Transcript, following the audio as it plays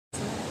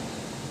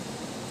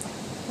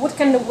what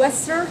can the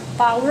Western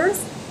powers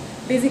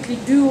basically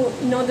do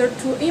in order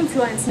to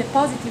influence in a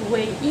positive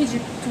way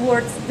Egypt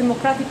towards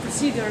democratic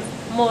procedures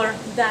more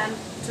than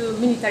to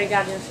military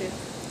guardianship?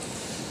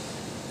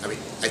 I mean,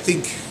 I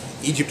think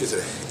Egypt is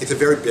it's a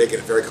very big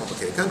and a very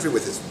complicated country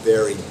with this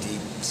very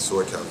deep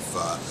sort of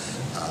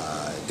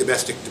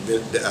domestic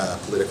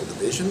political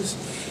divisions.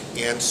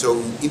 And so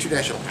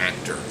international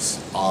actors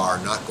are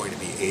not going to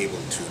be able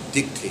to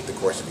dictate the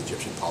course of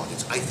Egyptian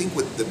politics. I think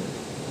what the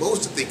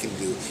most that they can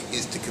do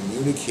is to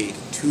communicate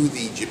to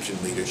the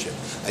Egyptian leadership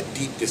a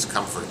deep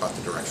discomfort about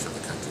the direction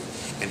of the country,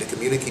 and to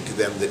communicate to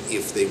them that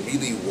if they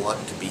really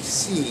want to be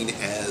seen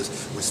as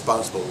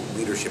responsible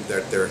leadership,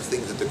 there are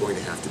things that they're going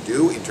to have to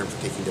do in terms of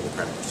taking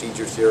democratic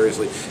procedures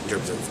seriously, in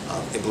terms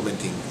of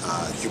implementing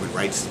human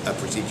rights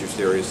procedures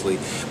seriously.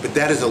 But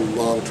that is a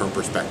long-term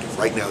perspective.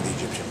 Right now, the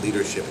Egyptian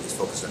leadership is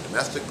focused on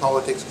domestic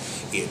politics.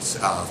 It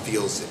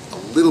feels a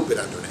little bit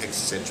under an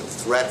existential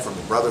threat from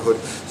the Brotherhood,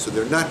 so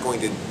they're not going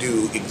to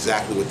do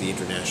exactly what the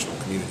international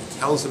community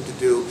tells them to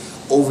do.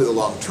 Over the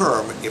long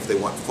term, if they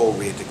want full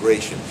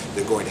reintegration,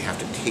 they're going to have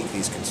to take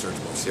these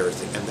concerns more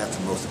seriously, and that's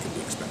the most that can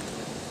be expected.